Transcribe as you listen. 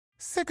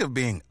Sick of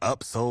being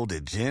upsold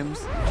at gyms?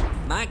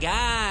 My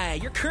guy,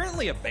 you're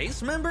currently a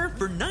base member?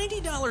 For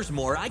 $90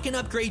 more, I can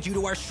upgrade you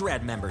to our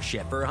Shred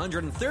membership. For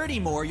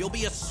 $130 more, you'll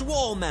be a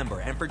Swole member.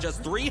 And for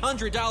just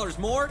 $300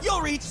 more, you'll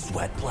reach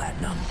Sweat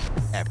Platinum.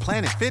 At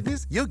Planet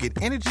Fitness, you'll get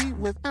energy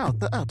without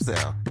the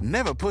upsell.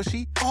 Never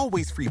pushy,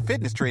 always free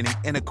fitness training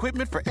and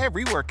equipment for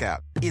every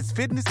workout. It's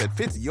fitness that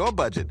fits your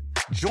budget.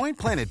 Join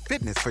Planet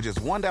Fitness for just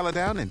 $1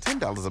 down and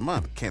 $10 a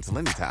month. Cancel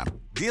anytime.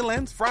 Deal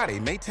ends Friday,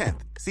 May 10th.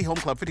 See Home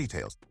Club for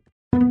details.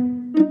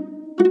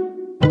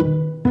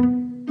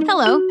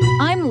 Hello,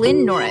 I'm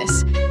Lynn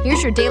Norris.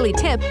 Here's your daily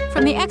tip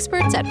from the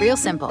experts at Real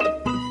Simple.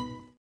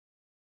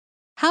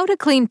 How to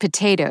clean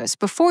potatoes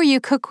before you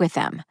cook with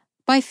them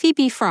by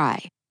Phoebe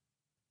Fry.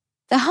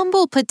 The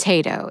humble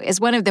potato is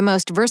one of the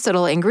most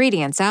versatile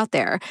ingredients out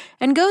there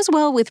and goes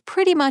well with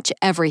pretty much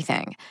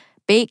everything.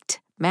 Baked,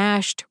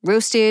 mashed,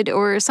 roasted,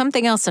 or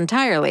something else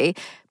entirely,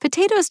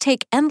 potatoes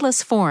take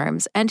endless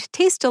forms and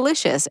taste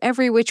delicious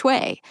every which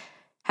way.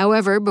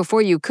 However,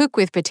 before you cook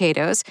with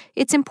potatoes,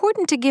 it's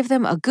important to give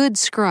them a good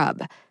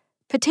scrub.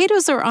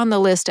 Potatoes are on the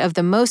list of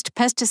the most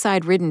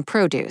pesticide-ridden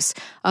produce,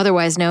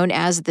 otherwise known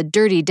as the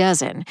dirty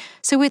dozen,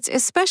 so it's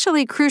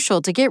especially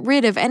crucial to get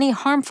rid of any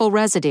harmful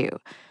residue.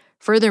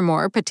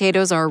 Furthermore,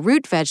 potatoes are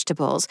root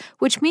vegetables,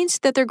 which means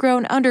that they're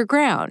grown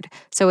underground,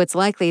 so it's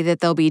likely that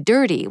they'll be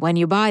dirty when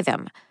you buy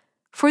them.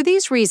 For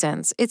these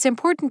reasons, it's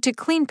important to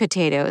clean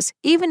potatoes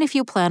even if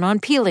you plan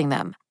on peeling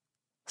them.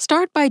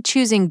 Start by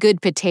choosing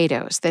good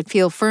potatoes that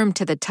feel firm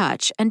to the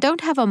touch and don't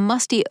have a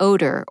musty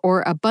odor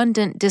or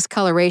abundant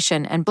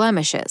discoloration and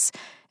blemishes.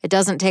 It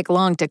doesn't take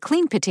long to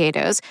clean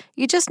potatoes,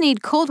 you just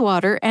need cold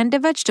water and a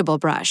vegetable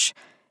brush.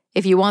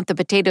 If you want the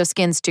potato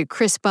skins to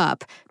crisp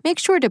up, make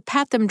sure to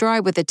pat them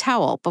dry with a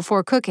towel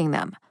before cooking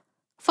them.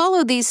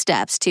 Follow these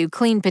steps to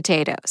clean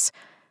potatoes.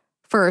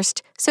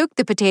 First, soak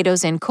the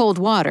potatoes in cold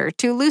water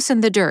to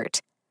loosen the dirt.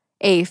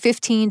 A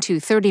 15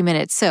 to 30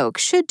 minute soak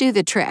should do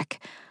the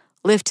trick.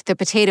 Lift the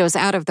potatoes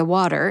out of the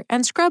water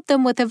and scrub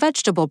them with a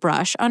vegetable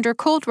brush under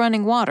cold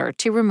running water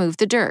to remove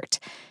the dirt.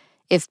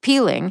 If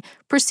peeling,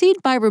 proceed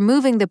by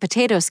removing the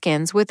potato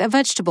skins with a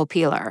vegetable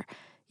peeler.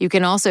 You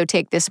can also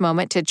take this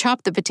moment to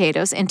chop the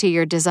potatoes into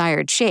your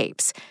desired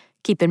shapes.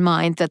 Keep in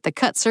mind that the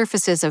cut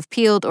surfaces of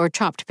peeled or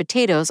chopped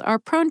potatoes are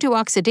prone to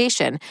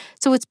oxidation,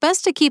 so it's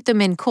best to keep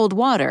them in cold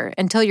water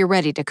until you're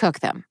ready to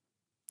cook them.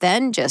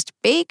 Then just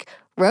bake,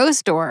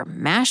 roast, or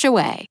mash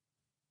away.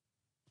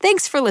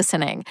 Thanks for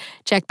listening.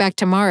 Check back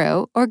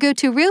tomorrow or go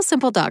to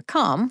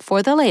realsimple.com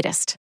for the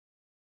latest.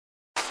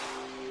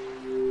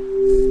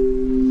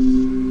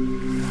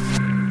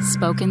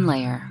 Spoken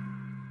Layer.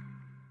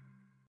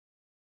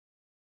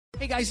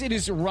 Hey guys, it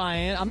is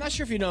Ryan. I'm not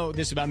sure if you know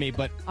this about me,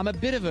 but I'm a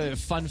bit of a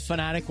fun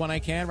fanatic when I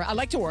can. I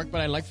like to work,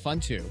 but I like fun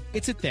too.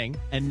 It's a thing.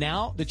 And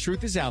now the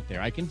truth is out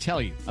there. I can tell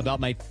you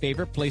about my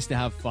favorite place to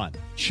have fun.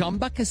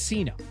 Chumba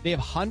Casino. They have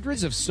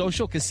hundreds of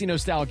social casino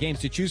style games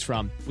to choose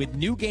from with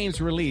new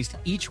games released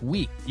each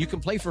week. You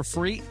can play for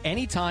free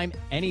anytime,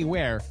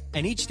 anywhere.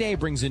 And each day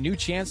brings a new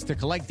chance to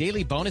collect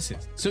daily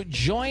bonuses. So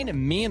join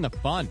me in the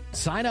fun.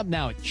 Sign up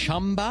now at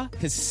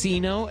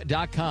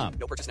ChumbaCasino.com.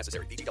 No purchase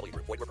necessary. VGW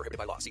Group. Void where prohibited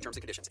by law. See terms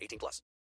and conditions. 18+.